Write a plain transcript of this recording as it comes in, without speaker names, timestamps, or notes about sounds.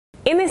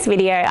In this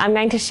video, I'm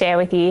going to share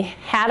with you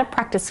how to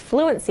practice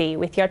fluency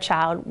with your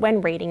child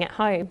when reading at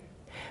home.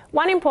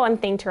 One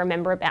important thing to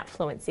remember about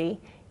fluency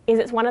is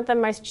it's one of the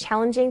most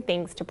challenging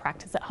things to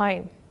practice at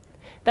home.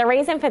 The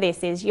reason for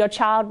this is your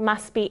child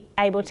must be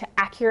able to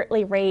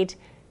accurately read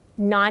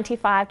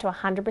 95 to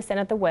 100%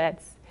 of the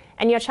words,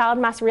 and your child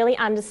must really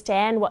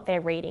understand what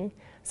they're reading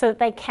so that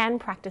they can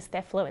practice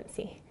their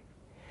fluency.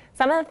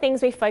 Some of the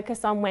things we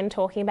focus on when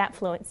talking about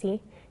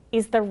fluency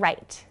is the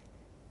rate.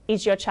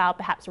 Is your child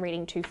perhaps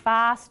reading too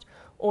fast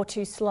or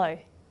too slow?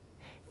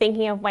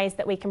 Thinking of ways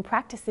that we can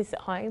practice this at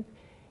home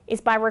is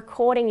by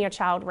recording your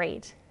child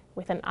read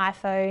with an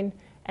iPhone,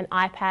 an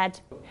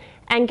iPad,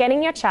 and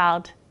getting your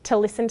child to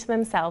listen to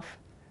themselves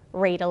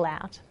read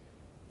aloud.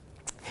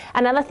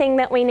 Another thing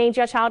that we need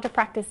your child to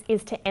practice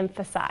is to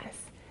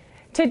emphasize.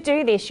 To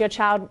do this, your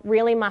child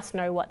really must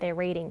know what they're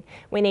reading.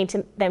 We need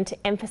them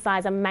to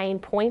emphasize a main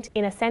point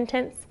in a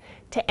sentence,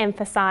 to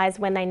emphasize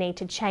when they need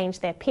to change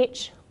their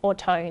pitch or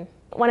tone.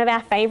 One of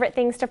our favourite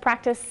things to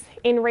practice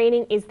in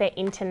reading is their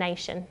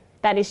intonation.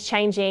 That is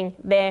changing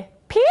their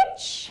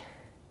pitch,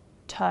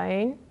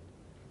 tone,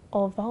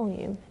 or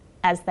volume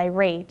as they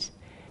read.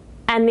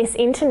 And this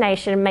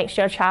intonation makes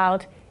your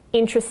child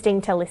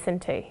interesting to listen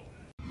to.